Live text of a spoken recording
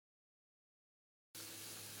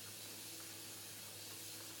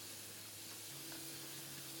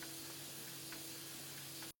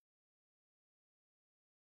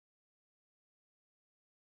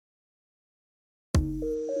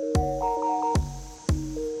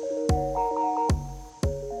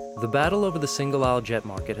The battle over the single-aisle jet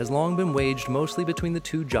market has long been waged mostly between the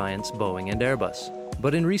two giants, Boeing and Airbus.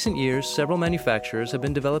 But in recent years, several manufacturers have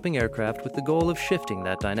been developing aircraft with the goal of shifting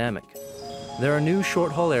that dynamic. There are new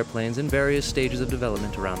short-haul airplanes in various stages of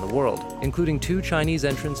development around the world, including two Chinese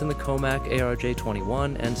entrants in the Comac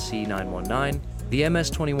ARJ-21 and C919, the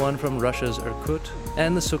MS-21 from Russia's Irkut,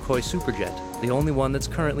 and the Sukhoi Superjet, the only one that's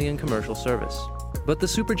currently in commercial service. But the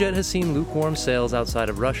Superjet has seen lukewarm sales outside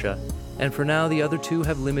of Russia, and for now the other two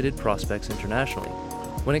have limited prospects internationally.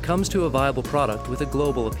 When it comes to a viable product with a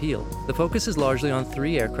global appeal, the focus is largely on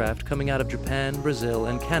 3 aircraft coming out of Japan, Brazil,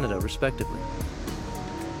 and Canada respectively.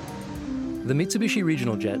 The Mitsubishi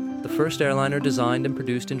Regional Jet, the first airliner designed and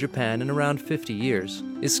produced in Japan in around 50 years,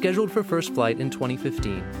 is scheduled for first flight in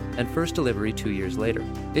 2015 and first delivery 2 years later.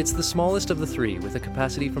 It's the smallest of the 3, with a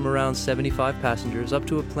capacity from around 75 passengers up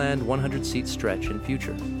to a planned 100-seat stretch in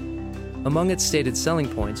future. Among its stated selling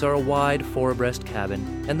points are a wide 4-abreast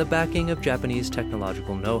cabin and the backing of Japanese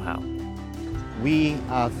technological know-how. We,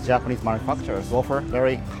 as Japanese manufacturers, offer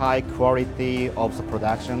very high quality of the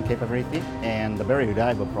production capability and a very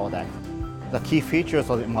reliable product. The key features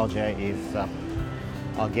of the MRJ is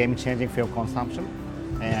a game-changing fuel consumption,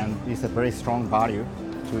 and it's a very strong value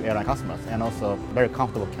to airline customers, and also very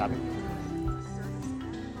comfortable cabin.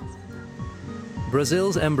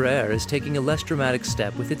 Brazil's Embraer is taking a less dramatic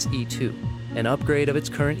step with its E2, an upgrade of its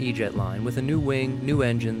current E-Jet line with a new wing, new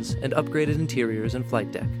engines, and upgraded interiors and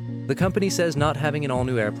flight deck. The company says not having an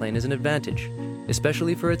all-new airplane is an advantage,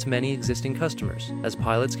 especially for its many existing customers, as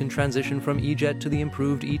pilots can transition from E-Jet to the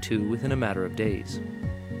improved E2 within a matter of days.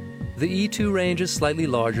 The E2 range is slightly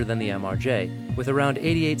larger than the MRJ, with around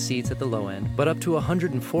 88 seats at the low end, but up to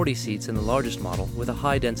 140 seats in the largest model with a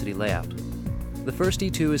high-density layout. The first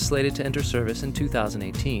E2 is slated to enter service in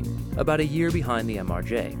 2018, about a year behind the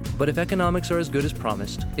MRJ, but if economics are as good as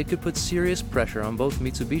promised, it could put serious pressure on both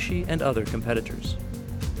Mitsubishi and other competitors.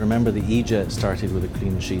 Remember, the E-Jet started with a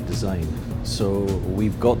clean sheet design, so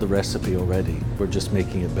we've got the recipe already. We're just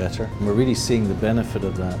making it better. And we're really seeing the benefit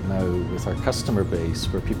of that now with our customer base,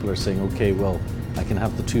 where people are saying, okay, well, I can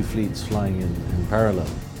have the 2 fleets flying in parallel.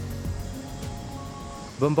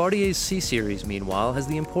 Bombardier's C-Series, meanwhile, has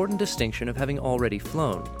the important distinction of having already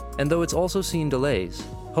flown, and though it's also seen delays,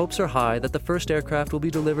 hopes are high that the first aircraft will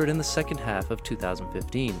be delivered in the second half of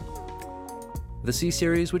 2015. The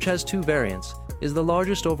C-Series, which has 2 variants, is the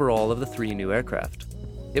largest overall of the 3 new aircraft.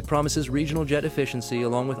 It promises regional jet efficiency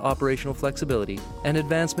along with operational flexibility and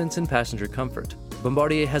advancements in passenger comfort.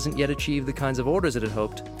 Bombardier hasn't yet achieved the kinds of orders it had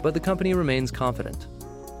hoped, but the company remains confident.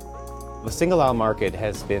 The single-aisle market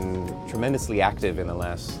has been tremendously active in the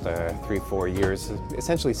last 3-4 years,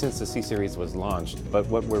 essentially since the C-Series was launched. But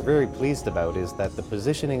what we're very pleased about is that the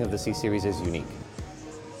positioning of the C-Series is unique.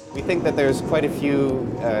 We think that there's quite a few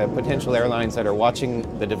potential airlines that are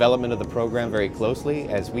watching the development of the program very closely.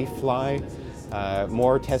 As we fly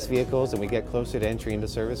more test vehicles and we get closer to entry into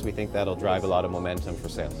service, we think that'll drive a lot of momentum for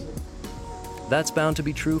sales. That's bound to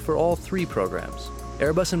be true for all 3 programs.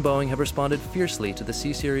 Airbus and Boeing have responded fiercely to the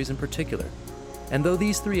C-Series in particular. And though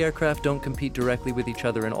these 3 aircraft don't compete directly with each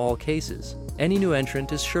other in all cases, any new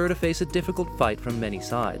entrant is sure to face a difficult fight from many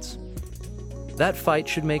sides. That fight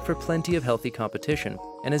should make for plenty of healthy competition,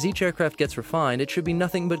 and as each aircraft gets refined, it should be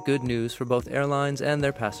nothing but good news for both airlines and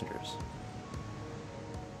their passengers.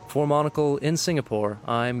 For Monocle in Singapore,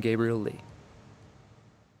 I'm Gabriel Lee.